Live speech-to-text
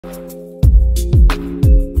Hi,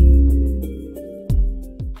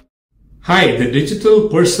 the Digital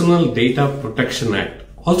Personal Data Protection Act,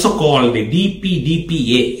 also called the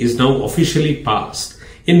DPDPA, is now officially passed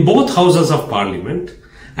in both houses of Parliament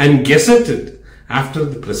and gazetted after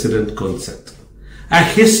the President's consent. A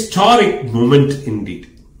historic moment indeed.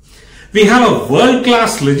 We have a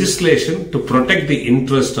world-class legislation to protect the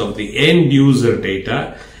interest of the end-user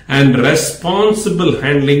data and responsible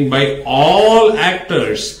handling by all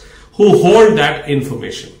actors who hold that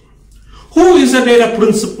information. Who is a data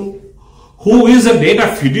principal? Who is a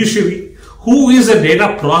data fiduciary? Who is a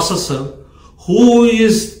data processor? Who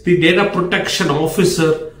is the data protection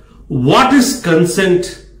officer? What is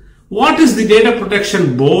consent? What is the data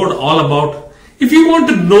protection board all about? If you want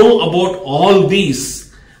to know about all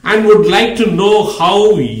these and would like to know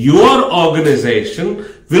how your organization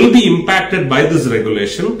will be impacted by this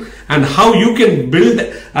regulation and how you can build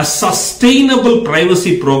a sustainable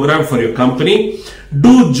privacy program for your company,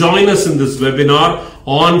 do join us in this webinar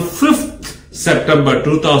on 5th September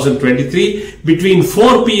 2023 between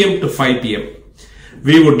 4 p.m. to 5 p.m.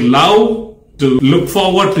 We would love to look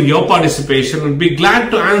forward to your participation and be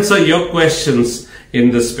glad to answer your questions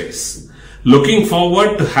in this space. Looking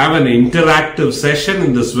forward to have an interactive session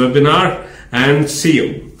in this webinar and see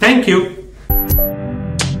you. Thank you.